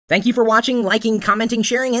Thank you for watching, liking, commenting,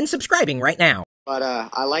 sharing, and subscribing right now. But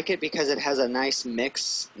I like it because it has a nice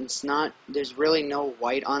mix. It's not, there's really no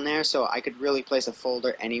white on there, so I could really place a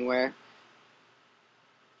folder anywhere.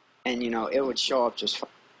 And, you know, it would show up just fine.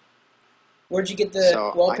 Where'd you get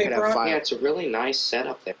the wallpaper on? Yeah, it's a really nice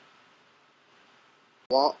setup there.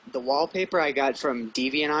 The wallpaper I got from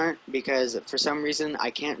DeviantArt because for some reason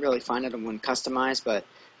I can't really find it when customized, but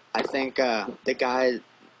I think the guy,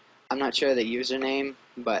 I'm not sure the username,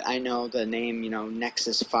 but I know the name, you know,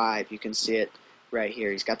 Nexus5. You can see it right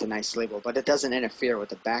here. He's got the nice label, but it doesn't interfere with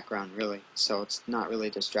the background really, so it's not really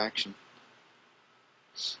a distraction.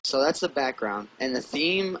 So that's the background. And the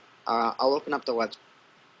theme, I'll open up the website.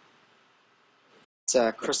 It's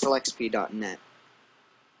crystalxp.net.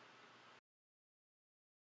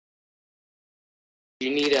 Do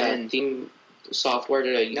you need a theme software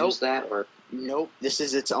to use that, or? Nope. This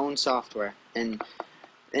is its own software.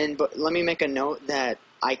 But let me make a note that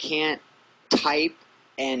I can't type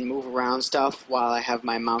and move around stuff while I have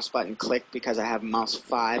my mouse button clicked because I have mouse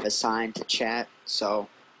 5 assigned to chat, so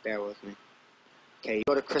bear with me. Okay, you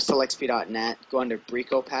go to crystalxp.net, go under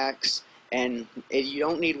Brico Packs, and you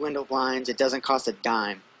don't need window blinds. It doesn't cost a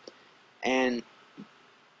dime. And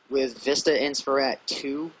with Vista Inspirat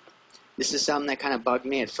 2, this is something that kind of bugged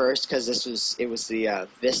me at first because it was the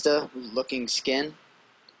Vista looking skin.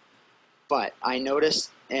 But I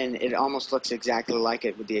noticed, and it almost looks exactly like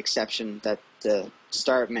it with the exception that the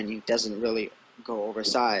start menu doesn't really go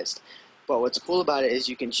oversized. But what's cool about it is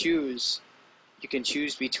you can choose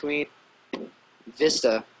between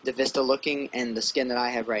Vista, the Vista looking, and the skin that I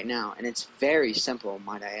have right now. And it's very simple,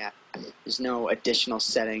 might I add. There's no additional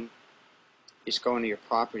setting. You just go into your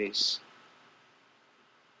properties.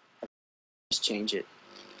 Just change it.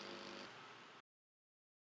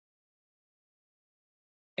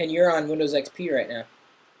 And you're on Windows XP right now.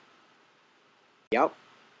 Yep.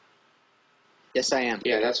 Yes, I am.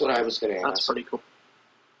 Yeah, that's what I was going to ask. That's pretty cool.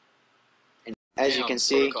 And as you can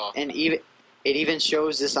see, and it even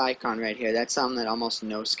shows this icon right here. That's something that almost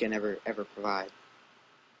no skin ever provide.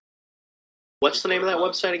 What's the name of that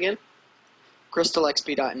website again?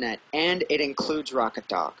 crystalxp.net, and it includes Rocket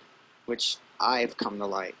Dog, which I've come to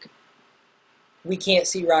like. We can't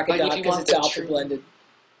see Rocket Dog because it's alpha blended.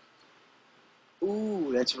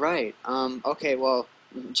 Ooh, that's right. Okay, well,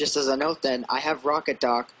 just as a note then, I have Rocket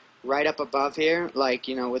Dock right up above here, like,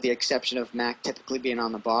 you know, with the exception of Mac typically being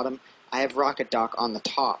on the bottom. I have Rocket Dock on the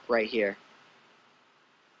top right here.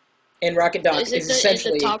 And Rocket Dock is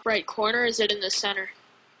essentially... in the top right corner, or is it in the center?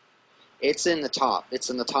 It's in the top. It's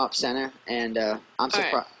in the top center, and I'm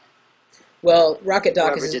surprised. Right. Well, Rocket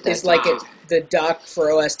Dock is like the dock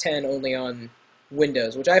for OS X only on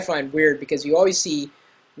Windows, which I find weird because you always see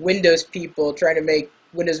Windows people trying to make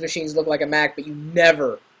Windows machines look like a Mac, but you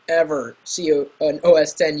never, ever see an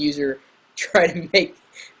OS X user try to make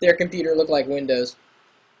their computer look like Windows.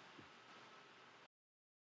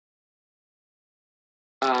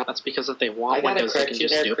 That's because if they want Windows, they can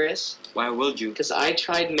just do it. Chris. Why would you? Because I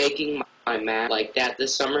tried making my Mac like that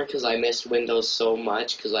this summer because I missed Windows so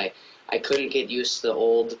much because I couldn't get used to the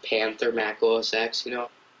old Panther Mac OS X, you know?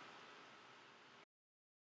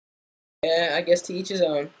 Yeah, I guess to each his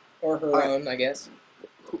own. Or her own, I guess.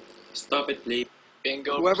 Stop it, please.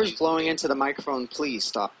 Bingo. Whoever's blowing into the microphone, please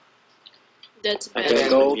stop. That's Ben bad.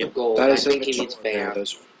 Gold. That I is think he needs banned.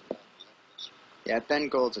 Yeah, Ben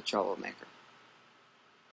Gold's a troublemaker.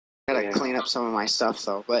 Gotta clean up some of my stuff,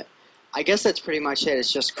 though. But I guess that's pretty much it.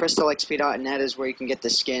 It's just crystalxp.net is where you can get the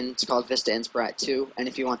skin. It's called Vista Inspirat 2. And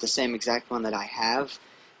if you want the same exact one that I have,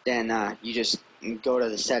 then you just go to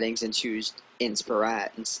the settings and choose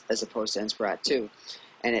Inspirat as opposed to Inspirat 2.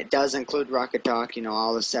 And it does include Rocket Dock, you know,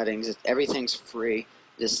 all the settings. Everything's free.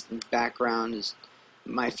 This background is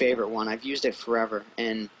my favorite one. I've used it forever.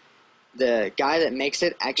 And the guy that makes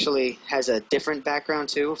it actually has a different background,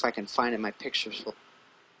 too, if I can find it in my pictures.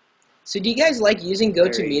 So do you guys like using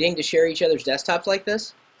GoToMeeting to share each other's desktops like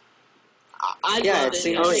this? I love it. Yes,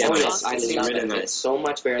 I love it. It's so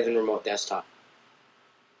much better than remote desktop.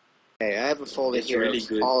 Okay, I have a folder here of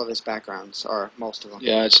all of his backgrounds, or most of them.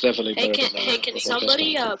 Yeah, it's definitely better than Hey, can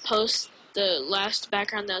somebody post the last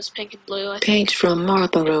background that was pink and blue? Paint from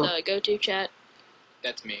Marlboro. The GoTo chat.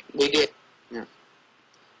 That's me. We did. Yeah.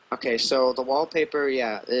 Okay, so the wallpaper,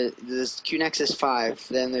 yeah, there's QNexus 5,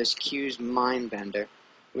 then there's Q's Mindbender,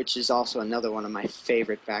 which is also another one of my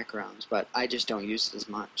favorite backgrounds, but I just don't use it as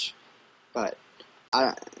much. But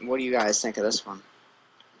what do you guys think of this one?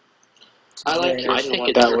 I like I think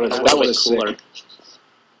it's that was cooler.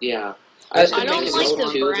 Yeah. I don't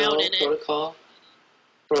like the brown in it.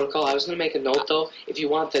 Protocol. I was gonna make a note though. If you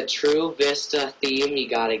want the true Vista theme, you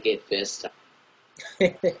gotta get Vista.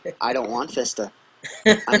 I don't want Vista.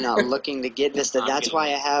 I'm not looking to get Vista. That's why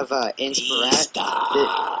I have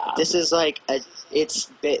Inspirat. This is like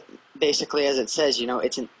it's basically, as it says, you know,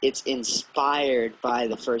 it's inspired by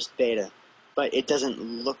the first beta, but it doesn't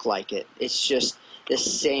look like it. It's just the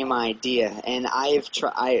same idea. And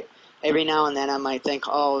every now and then I might think,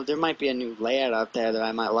 oh, there might be a new layout out there that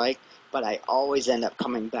I might like, but I always end up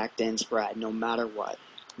coming back to Inspirat no matter what.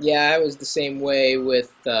 Yeah, I was the same way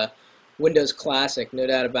with Windows Classic, no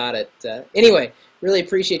doubt about it. Anyway, really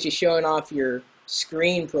appreciate you showing off your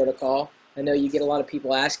screen protocol. I know you get a lot of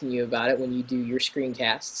people asking you about it when you do your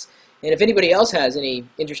screencasts. And if anybody else has any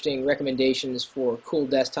interesting recommendations for cool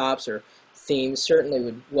desktops or themes, certainly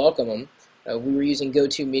would welcome them. We were using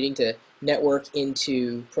GoToMeeting to network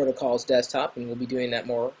into Protocol's desktop, and we'll be doing that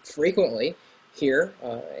more frequently here.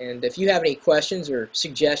 And if you have any questions or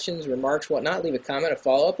suggestions, remarks, whatnot, leave a comment, a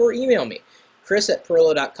follow-up, or email me.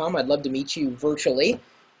 Chris@Pirillo.com. I'd love to meet you virtually,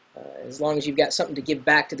 as long as you've got something to give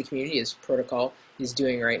back to the community, as Protocol is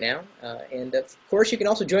doing right now. And of course, you can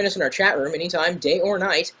also join us in our chat room anytime, day or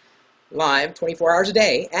night, live 24 hours a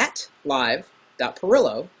day at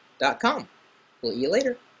live.pirillo.com. We'll see you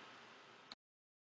later.